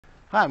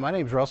Hi, my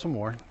name is Russell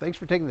Moore. Thanks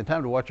for taking the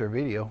time to watch our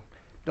video.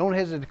 Don't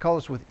hesitate to call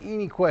us with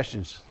any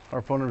questions.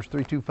 Our phone number is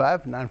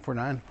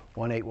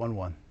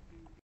 325-949-1811.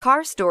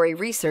 Car Story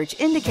research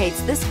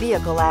indicates this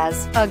vehicle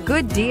as a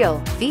good deal.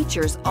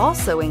 Features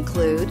also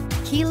include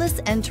keyless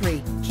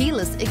entry,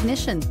 keyless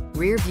ignition,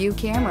 rear view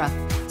camera,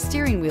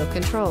 steering wheel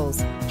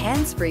controls,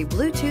 hands-free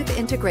Bluetooth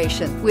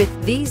integration.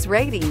 With these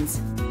ratings,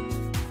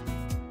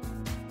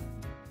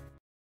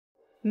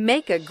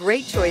 make a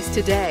great choice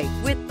today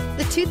with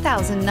the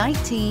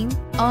 2019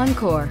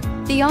 Encore.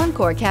 The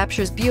Encore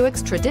captures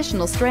Buick's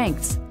traditional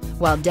strengths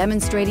while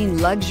demonstrating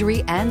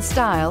luxury and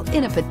style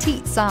in a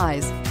petite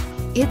size.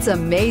 It's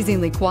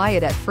amazingly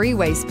quiet at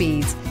freeway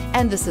speeds,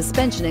 and the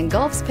suspension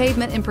engulfs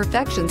pavement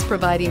imperfections,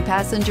 providing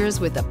passengers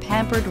with a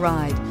pampered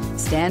ride.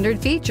 Standard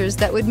features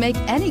that would make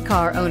any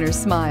car owner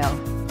smile.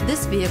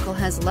 This vehicle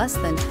has less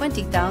than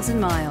 20,000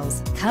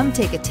 miles. Come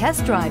take a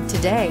test drive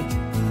today.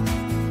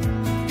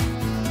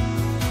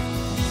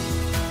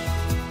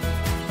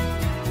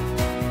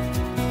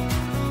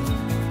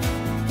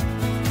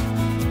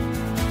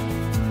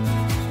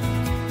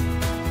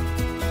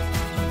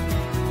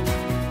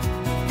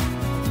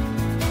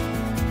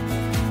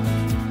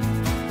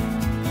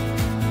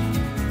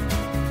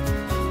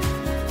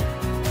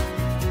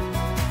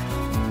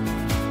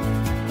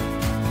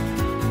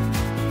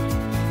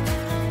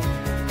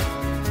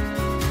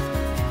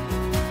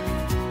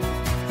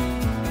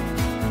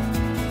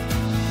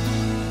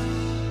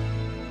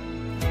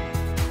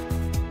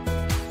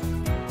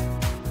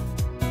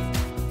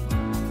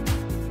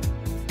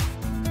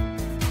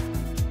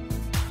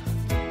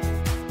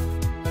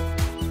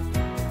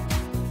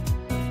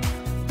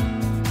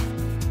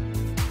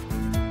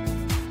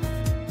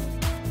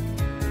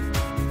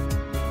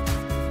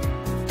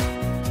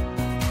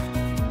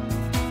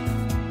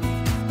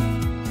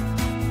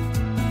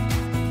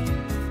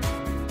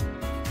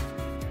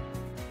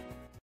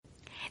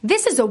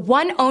 This is a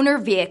one-owner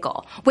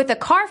vehicle with a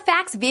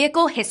Carfax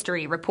Vehicle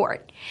History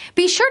Report.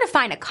 Be sure to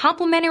find a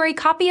complimentary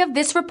copy of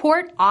this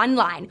report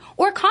online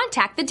or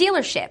contact the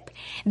dealership.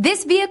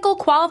 This vehicle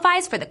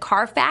qualifies for the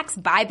Carfax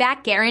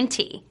Buyback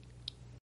Guarantee.